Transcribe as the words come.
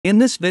In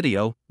this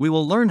video, we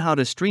will learn how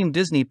to stream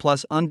Disney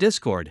Plus on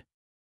Discord.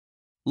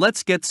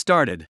 Let's get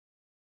started.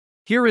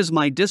 Here is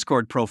my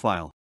Discord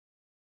profile.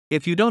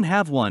 If you don't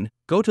have one,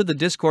 go to the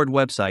Discord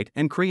website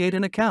and create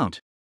an account.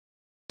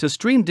 To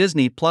stream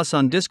Disney Plus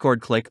on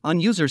Discord, click on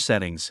User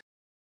Settings.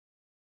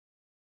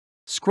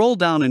 Scroll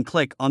down and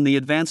click on the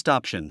Advanced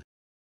option.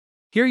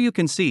 Here you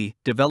can see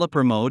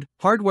Developer Mode,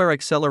 Hardware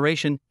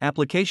Acceleration,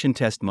 Application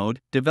Test Mode,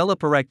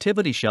 Developer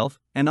Activity Shelf,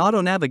 and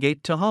Auto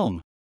Navigate to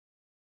Home.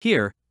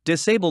 Here,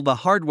 disable the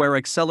Hardware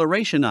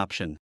Acceleration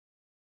option.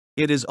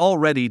 It is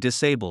already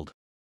disabled.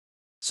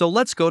 So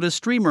let's go to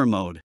Streamer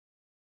Mode.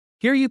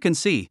 Here you can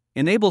see,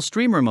 Enable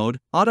Streamer Mode,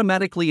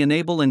 automatically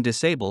enable and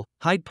disable,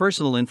 hide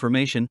personal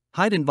information,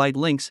 hide invite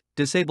links,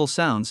 disable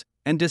sounds,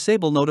 and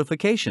disable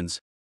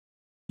notifications.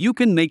 You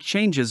can make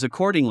changes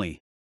accordingly.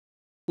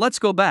 Let's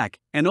go back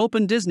and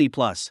open Disney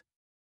Plus.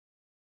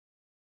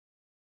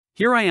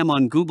 Here I am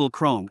on Google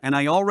Chrome and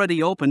I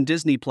already opened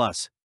Disney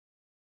Plus.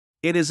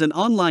 It is an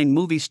online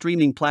movie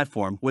streaming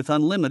platform with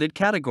unlimited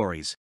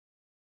categories.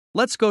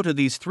 Let's go to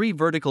these three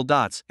vertical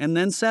dots and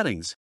then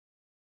Settings.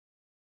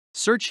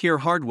 Search here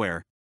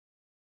Hardware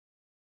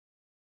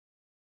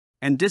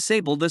and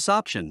disable this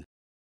option.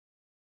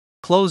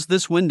 Close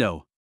this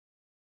window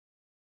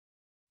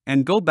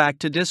and go back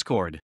to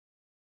Discord.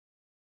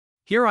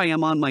 Here I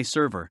am on my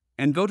server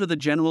and go to the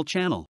General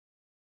channel.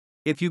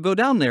 If you go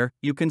down there,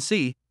 you can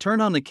see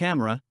Turn on the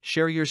camera,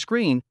 share your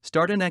screen,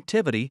 start an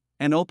activity,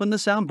 and open the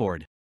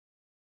soundboard.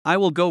 I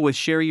will go with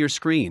Share your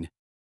screen.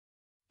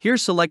 Here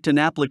select an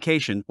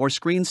application or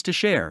screens to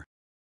share.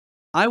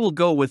 I will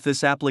go with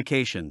this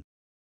application.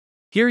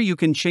 Here you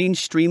can change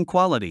stream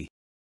quality.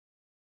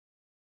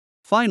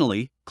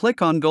 Finally,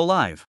 click on Go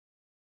Live.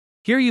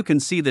 Here you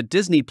can see that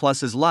Disney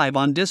Plus is live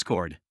on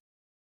Discord.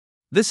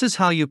 This is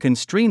how you can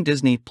stream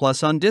Disney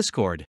Plus on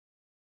Discord.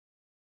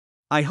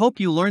 I hope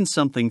you learned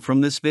something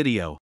from this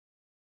video.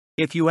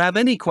 If you have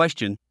any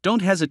question,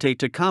 don't hesitate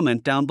to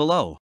comment down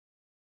below.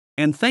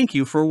 And thank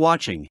you for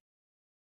watching.